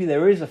players. Maybe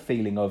there is a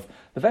feeling of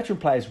the veteran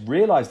players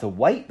realise the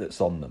weight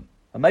that's on them.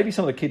 And maybe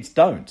some of the kids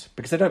don't,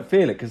 because they don't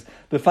feel it, because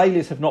the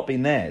failures have not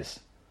been theirs.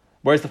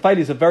 Whereas the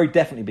failures have very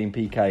definitely been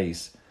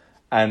PK's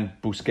and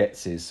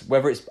Busquets's.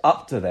 Whether it's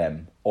up to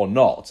them or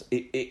not,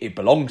 it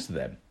belongs to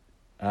them.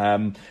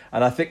 And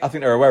I think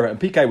they're aware of it. And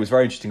PK was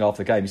very interesting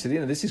after the game. He said,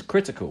 this is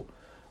critical.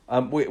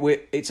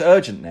 It's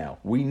urgent now.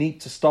 We need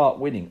to start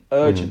winning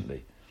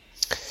urgently.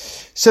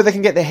 So they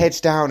can get their heads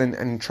down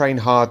and train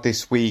hard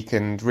this week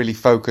and really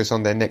focus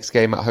on their next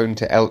game at home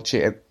to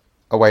Elche.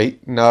 Oh,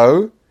 wait,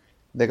 no.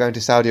 They're going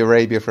to Saudi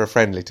Arabia for a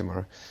friendly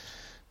tomorrow.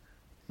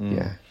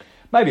 Yeah.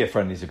 Maybe a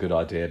friendly's a good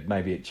idea.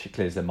 Maybe it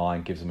clears their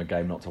mind, gives them a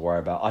game not to worry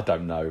about. I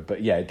don't know.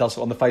 But yeah, it does.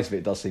 On the face of it,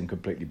 it does seem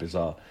completely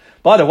bizarre.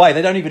 By the way,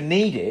 they don't even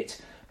need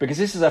it, because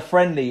this is a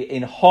friendly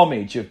in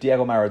homage of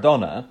Diego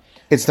Maradona.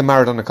 It's the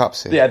Maradona Cup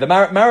series. Yeah, the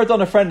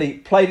Maradona friendly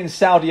played in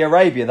Saudi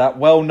Arabia, that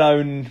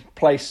well-known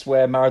place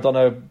where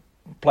Maradona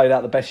played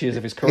out the best years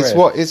of his career.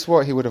 It's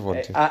what he would have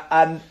wanted.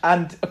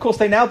 And of course,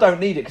 they now don't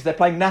need it because they're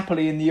playing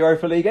Napoli in the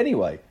Europa League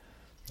anyway.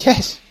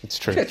 Yes, it's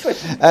true. What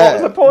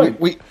was the point?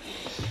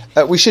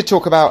 We should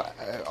talk about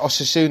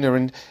Osasuna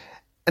and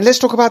let's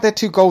talk about their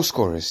two goal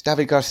scorers,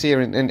 David Garcia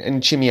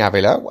and Chimi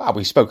Avila. Well,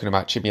 we've spoken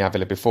about Chimi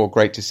Avila before.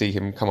 Great to see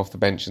him come off the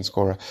bench and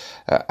score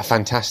a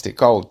fantastic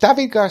goal.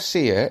 David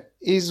Garcia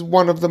is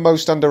one of the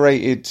most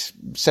underrated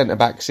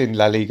centre-backs in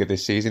La Liga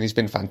this season. He's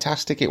been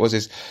fantastic. It was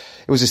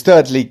his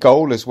third league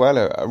goal as well,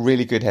 a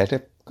really good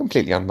header.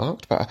 Completely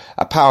unmarked, but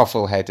a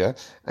powerful header.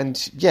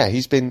 And yeah,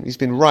 he's been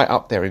right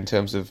up there in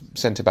terms of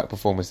centre-back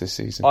performance this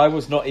season. I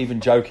was not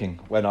even joking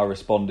when I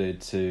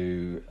responded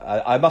to...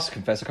 I must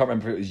confess, I can't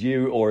remember if it was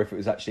you or if it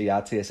was actually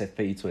our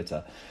TSFP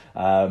Twitter,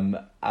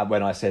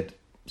 when I said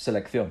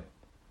selección.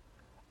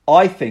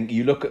 I think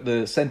you look at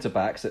the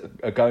centre-backs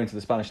that are going to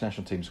the Spanish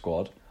national team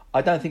squad,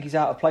 I don't think he's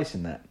out of place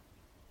in that.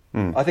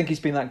 I think he's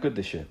been that good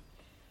this year.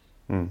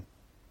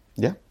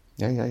 Yeah.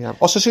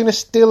 Osasuna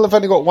still have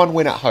only got one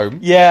win at home.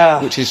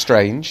 Yeah. Which is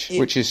strange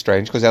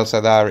because El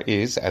Sadar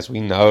is, as we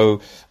know,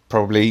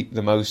 probably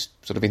the most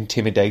sort of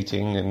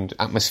intimidating and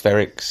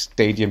atmospheric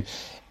stadium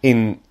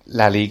in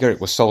La Liga.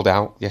 It was sold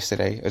out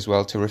yesterday as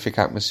well. Terrific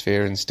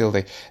atmosphere, and still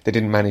they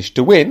didn't manage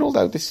to win,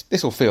 although this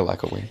will feel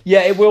like a win. Yeah,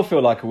 it will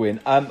feel like a win.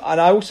 And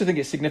I also think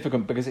it's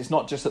significant because it's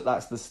not just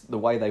that's the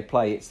way they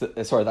play. That's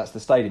the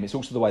stadium. It's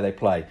also the way they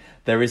play.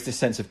 There is this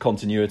sense of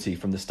continuity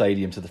from the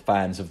stadium to the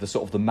fans, of the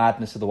sort of the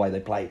madness of the way they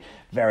play,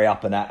 very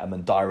up and at them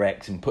and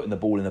direct and putting the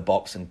ball in the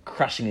box and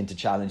crashing into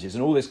challenges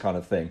and all this kind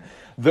of thing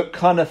that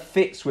kind of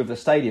fits with the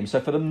stadium. So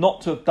for them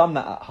not to have done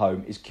that at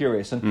home is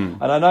curious. And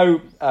I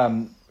know...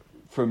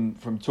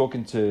 From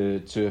talking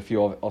to a few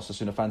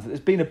Osasuna fans, that there's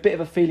been a bit of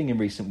a feeling in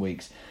recent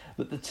weeks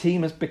that the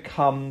team has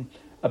become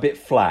a bit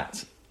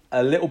flat,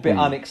 a little bit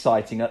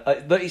unexciting,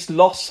 that it's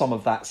lost some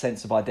of that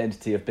sense of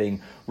identity of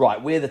being,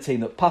 right, we're the team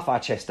that puff our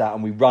chest out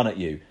and we run at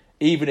you,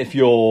 even if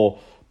you're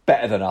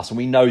better than us and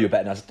we know you're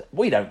better than us.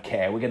 We don't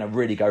care, we're going to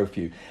really go for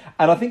you.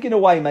 And I think in a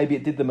way maybe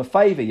it did them a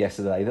favour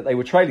yesterday that they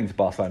were trailing to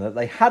Barcelona, that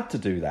they had to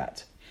do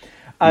that.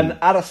 And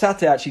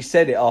Arrasate actually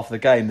said it after the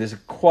game. There's a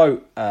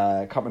quote,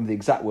 I can't remember the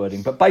exact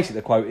wording, but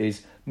basically the quote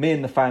is, me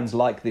and the fans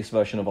like this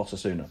version of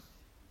Osasuna.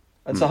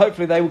 And so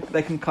hopefully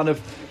they can kind of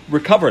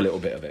recover a little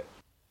bit of it.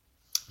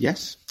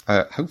 Yes,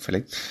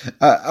 hopefully.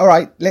 All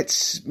right,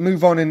 let's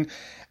move on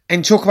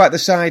and talk about the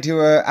side who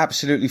are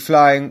absolutely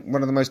flying.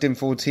 One of the most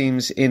informed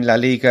teams in La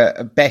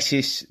Liga,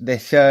 Betis. They're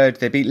third.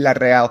 They beat La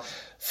Real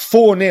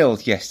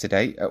 4-0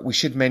 yesterday. We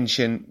should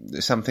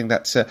mention something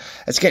that's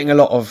getting a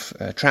lot of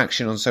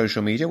traction on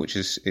social media, which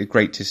is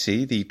great to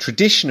see. The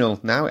traditional,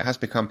 now it has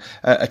become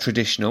a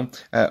traditional,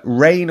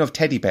 reign of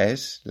teddy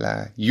bears,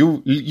 La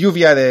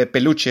Lluvia de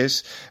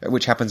Peluches,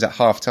 which happens at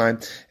half-time,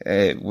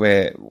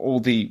 where all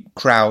the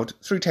crowd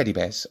threw teddy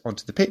bears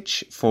onto the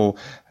pitch for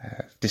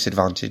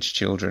disadvantaged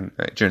children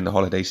during the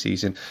holiday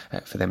season,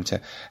 for them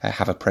to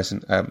have a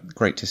present.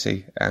 Great to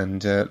see,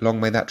 and long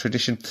may that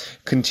tradition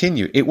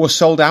continue. It was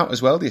sold out as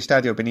well, the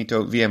Estadio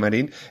Benito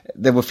Villamarin.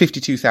 There were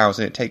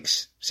 52,000. It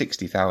takes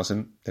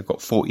 60,000. They've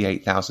got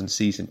 48,000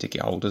 season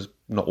ticket holders.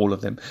 Not all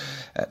of them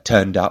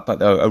turned up,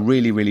 but a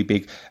really, really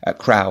big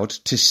crowd.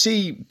 To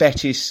see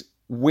Betis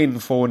win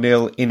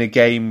 4-0 in a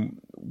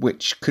game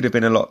which could have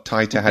been a lot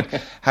tighter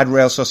had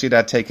Real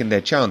Sociedad taken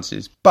their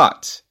chances.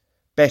 But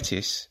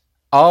Betis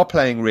are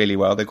playing really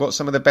well. They've got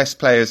some of the best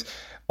players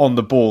on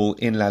the ball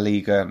in La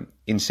Liga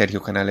in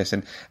Sergio Canales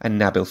and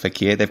Nabil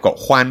Fekir. They've got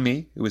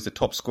Juanmi, who is the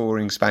top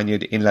scoring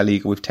Spaniard in La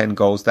Liga with 10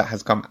 goals. That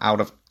has come out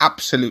of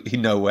absolutely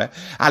nowhere.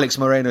 Alex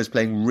Moreno is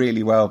playing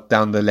really well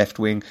down the left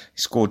wing.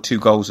 He scored 2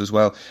 goals as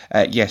well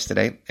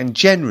yesterday. And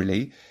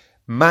generally,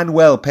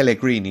 Manuel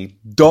Pellegrini,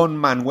 Don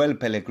Manuel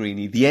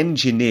Pellegrini, the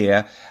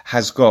engineer,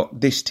 has got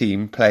this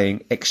team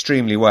playing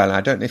extremely well. And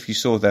I don't know if you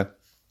saw the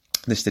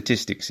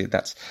statistics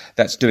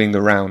that's doing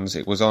the rounds.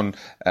 It was on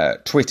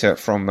Twitter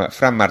from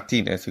Fran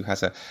Martinez, who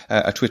has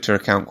a Twitter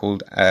account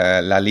called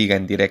La Liga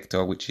en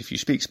Directo, which, if you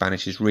speak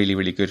Spanish, is really,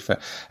 really good for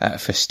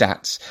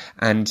stats.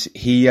 And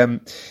he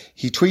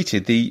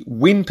tweeted the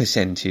win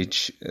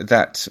percentage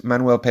that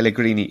Manuel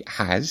Pellegrini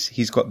has.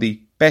 He's got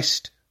the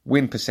best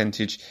win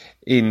percentage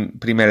in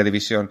Primera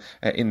División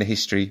in the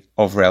history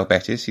of Real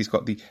Betis. He's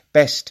got the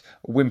best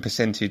win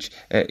percentage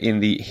in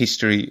the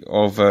history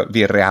of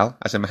Villarreal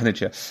as a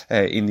manager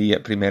in the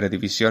Primera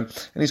División,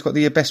 and he's got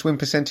the best win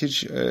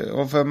percentage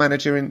of a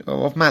manager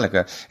of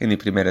Malaga in the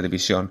Primera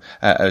División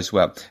as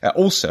well.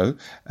 Also,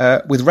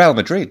 with Real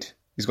Madrid,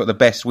 he's got the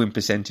best win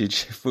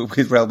percentage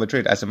with Real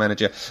Madrid as a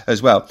manager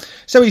as well.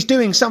 So he's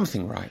doing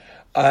something right.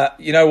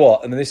 You know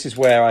what? And this is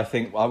where I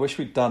think I wish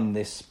we'd done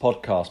this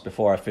podcast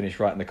before I finished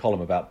writing the column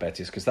about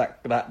Betis, because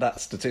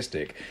that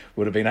statistic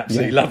would have been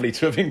absolutely lovely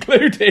to have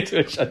included,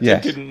 which I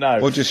didn't know.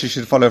 Or just you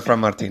should follow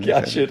Fran Martinez.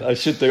 Yeah, I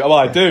should do. Oh,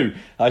 I do.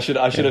 I should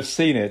have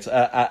seen it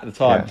at the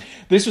time. Yeah.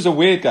 This was a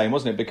weird game,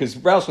 wasn't it? Because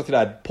Real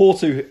Sociedad,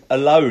 Porto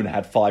alone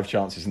had 5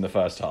 chances in the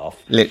first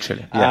half.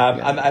 Literally.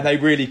 And they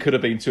really could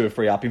have been 2 or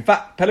 3 up. In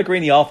fact,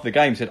 Pellegrini after the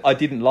game said, I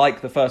didn't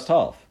like the first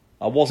half.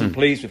 I wasn't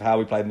pleased with how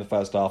we played in the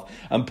first half.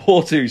 And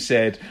Porto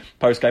said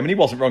post-game, and he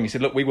wasn't wrong, he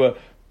said, look, we were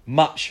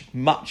much,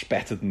 much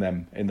better than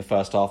them in the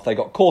first half. They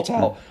got caught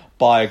out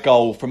by a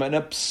goal from an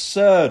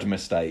absurd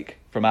mistake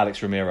from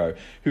Alex Ramiro,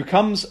 who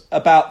comes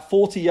about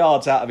 40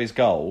 yards out of his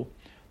goal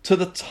to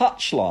the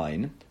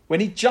touchline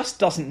when he just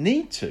doesn't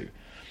need to.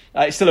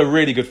 It's still a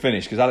really good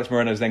finish because Alex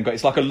Moreno's then got,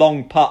 it's like a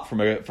long putt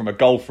from a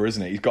golfer,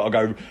 isn't it? He's got to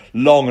go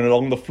long and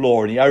along the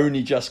floor, and he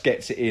only just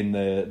gets it in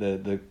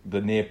the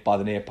near by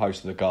the near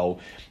post of the goal.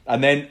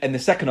 And then in the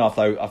second half,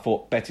 though, I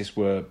thought Betis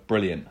were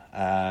brilliant.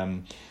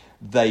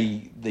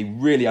 They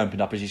really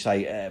opened up, as you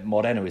say.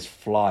 Moreno is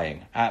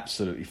flying,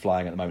 absolutely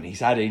flying at the moment. He's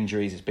had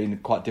injuries; it's been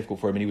quite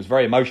difficult for him, and he was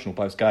very emotional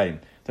post game.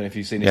 I don't know if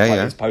you've seen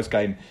his post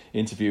game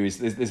interview.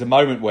 There's a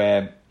moment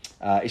where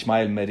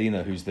Ismael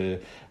Medina, who's the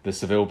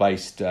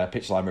Seville-based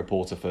pitchline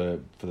reporter for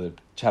the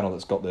channel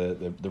that's got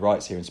the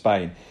rights here in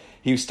Spain,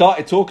 he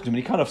started talking to him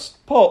and he kind of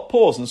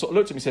paused and sort of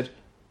looked at me and said,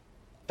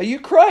 "Are you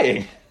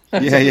crying?"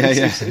 Yeah.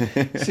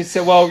 He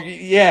said, "Well,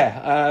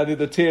 yeah."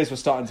 The tears were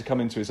starting to come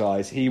into his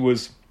eyes. He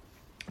was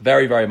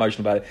very, very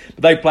emotional about it.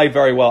 But they played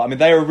very well. I mean,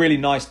 they're a really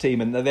nice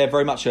team, and they're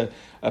very much a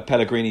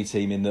Pellegrini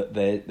team in that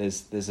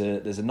there's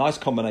a nice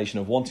combination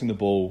of wanting the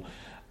ball,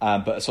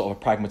 but a sort of a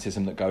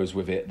pragmatism that goes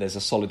with it. There's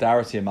a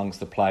solidarity amongst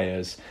the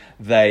players.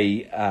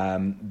 They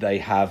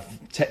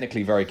have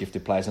technically very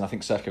gifted players, and I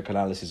think Sergio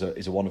Canales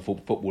is a wonderful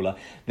footballer.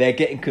 They're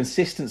getting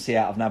consistency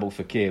out of Nabil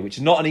Fekir, which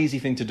is not an easy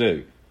thing to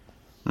do,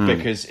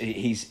 because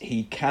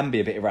he can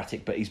be a bit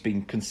erratic, but he's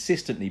been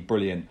consistently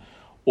brilliant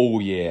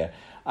all year.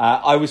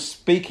 I was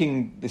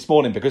speaking this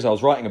morning, because I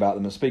was writing about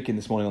them, I was speaking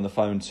this morning on the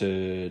phone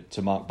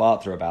to Mark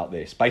Bartra about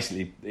this,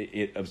 basically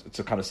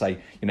to kind of say,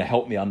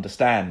 help me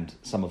understand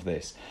some of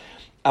this.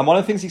 And one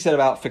of the things he said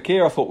about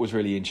Fekir I thought was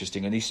really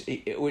interesting, and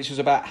which was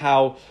about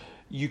how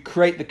you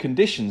create the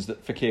conditions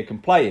that Fekir can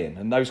play in.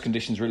 And those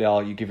conditions really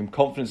are, you give him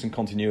confidence and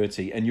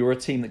continuity, and you're a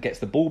team that gets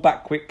the ball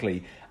back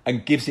quickly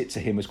and gives it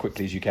to him as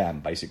quickly as you can,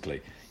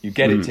 basically. You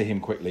get it to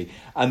him quickly,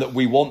 and that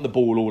we want the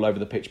ball all over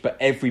the pitch, but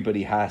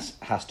everybody has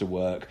to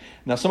work.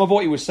 Now, some of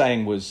what he was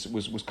saying was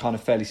kind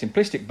of fairly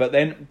simplistic, but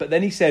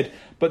then he said,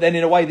 but then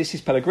in a way this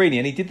is Pellegrini,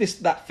 and he did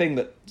that thing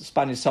that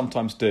Spaniards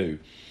sometimes do,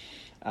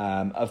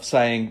 of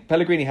saying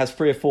Pellegrini has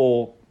 3 or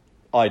 4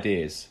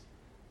 ideas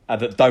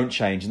that don't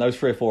change, and those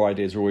 3 or 4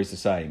 ideas are always the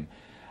same.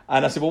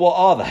 And I said, well, what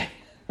are they?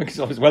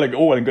 Because I was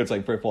all well and good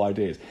saying 3 or 4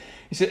 ideas.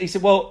 He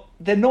said, well,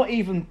 they're not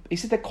even. He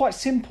said they're quite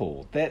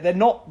simple. They're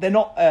not.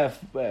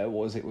 What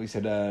was it? We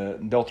said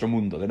de otro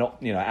mundo. They're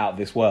not out of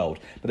this world.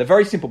 But they're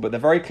very simple. But they're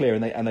very clear,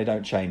 and they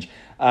don't change.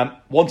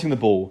 Wanting the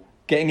ball,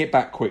 getting it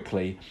back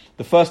quickly.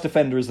 The first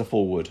defender is the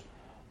forward.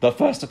 The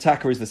first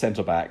attacker is the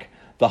centre back.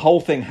 The whole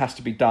thing has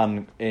to be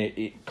done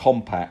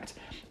compact,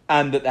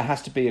 and that there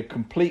has to be a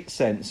complete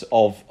sense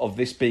of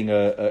this being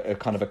a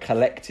kind of a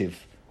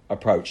collective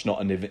approach, not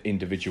an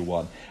individual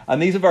one.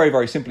 And these are very,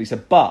 very simple. He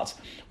said, but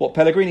what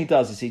Pellegrini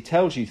does is he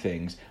tells you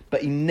things,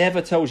 but he never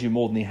tells you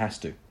more than he has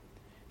to. He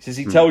says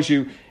he tells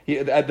you,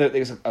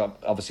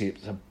 obviously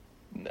it's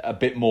a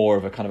bit more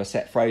of a kind of a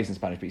set phrase in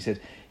Spanish, but he said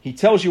he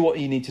tells you what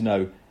you need to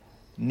know,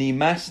 ni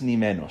más ni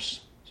menos.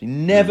 So he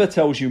never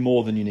tells you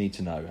more than you need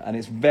to know. And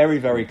it's very,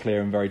 very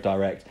clear and very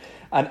direct.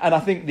 And I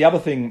think the other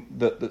thing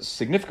that's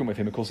significant with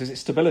him, of course, is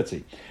its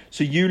stability.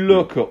 So you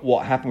look at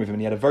what happened with him,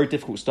 and he had a very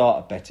difficult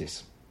start at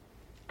Betis.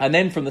 And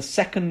then from the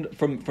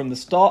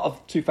start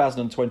of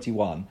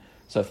 2021,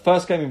 So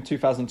first game in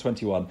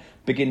 2021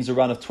 begins a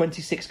run of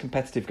 26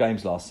 competitive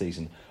games last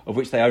season, of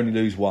which they only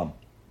lose one.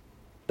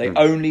 They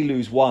only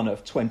lose one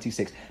of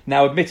 26.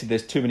 Now, admitted,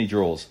 there's too many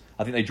draws.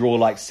 I think they draw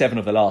like 7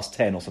 of the last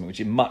 10 or something, which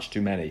is much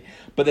too many.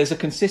 But there's a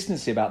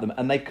consistency about them,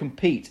 and they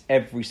compete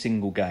every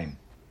single game.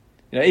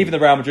 You know, even the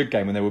Real Madrid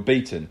game when they were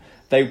beaten,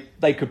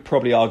 they could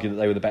probably argue that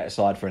they were the better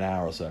side for an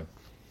hour or so.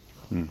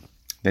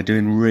 They're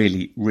doing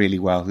really, really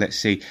well. Let's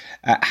see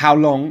how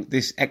long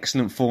this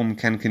excellent form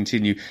can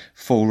continue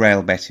for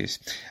Real Betis.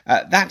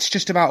 That's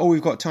just about all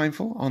we've got time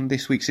for on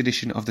this week's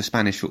edition of the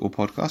Spanish Football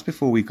Podcast.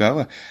 Before we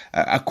go,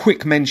 a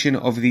quick mention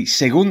of the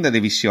Segunda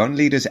División.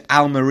 Leaders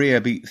Almeria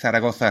beat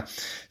Zaragoza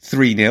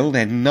 3-0.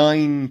 They're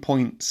 9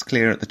 points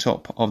clear at the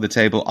top of the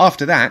table.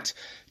 After that,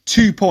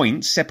 2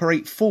 points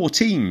separate 4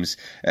 teams.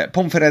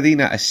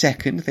 Ponferradina are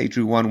second. They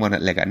drew 1-1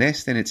 at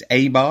Leganés. Then it's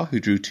Eibar, who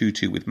drew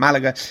 2-2 with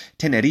Malaga.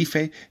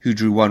 Tenerife, who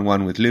drew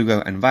 1-1 with Lugo.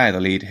 And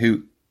Valladolid,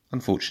 who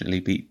unfortunately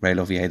beat Real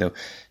Oviedo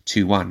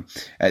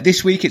 2-1.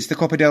 This week, it's the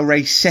Copa del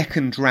Rey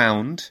second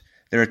round.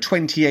 There are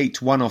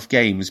 28 one-off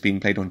games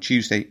being played on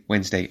Tuesday,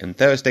 Wednesday and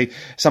Thursday.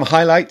 Some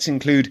highlights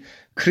include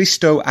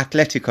Cristo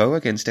Atlético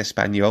against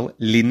Espanyol,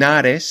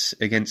 Linares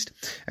against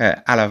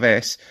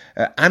Alaves,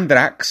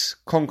 Andrax,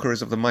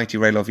 conquerors of the mighty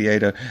Real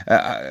Oviedo,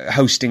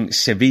 hosting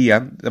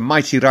Sevilla, the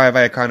mighty Rayo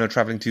Vallecano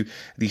travelling to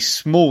the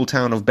small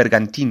town of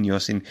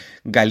Bergantiños in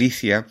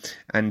Galicia,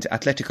 and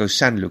Atlético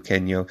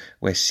Sanluqueño,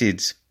 where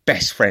Sid's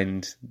best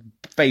friend,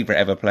 favourite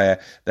ever player,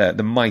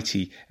 the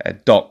mighty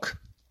Doc,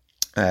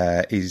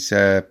 is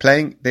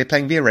playing. They're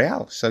playing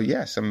Villarreal. So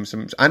yeah, some,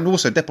 and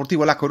also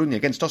Deportivo La Coruña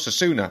against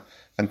Osasuna.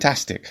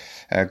 Fantastic,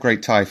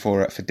 great tie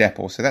for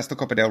Depor. So that's the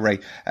Copa del Rey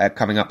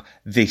coming up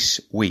this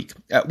week.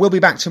 We'll be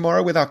back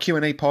tomorrow with our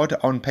Q&A pod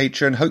on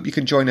Patreon. Hope you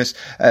can join us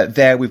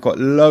there. We've got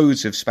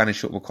loads of Spanish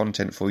football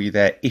content for you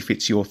there. If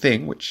it's your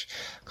thing, which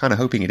I'm kind of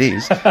hoping it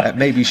is,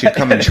 maybe you should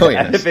come and join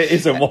us. If it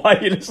isn't, why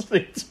are you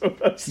listening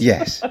to us?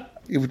 Yes.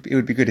 It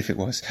would be good if it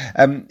was.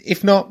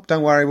 If not,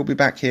 don't worry, we'll be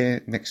back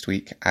here next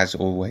week, as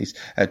always,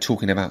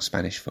 talking about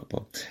Spanish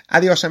football.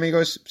 Adios,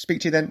 amigos. Speak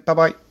to you then.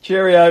 Bye-bye.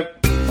 Cheerio.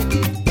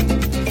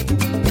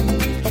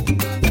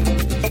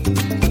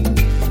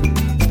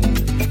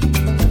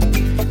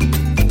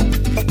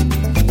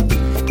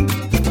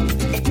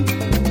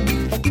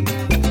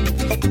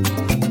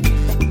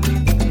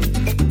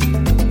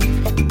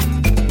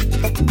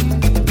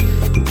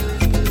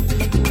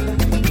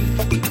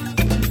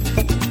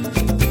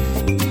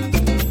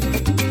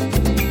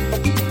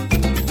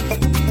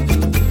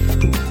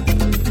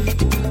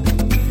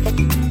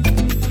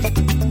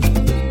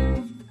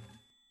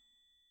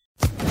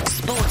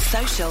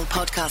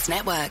 Podcast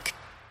Network.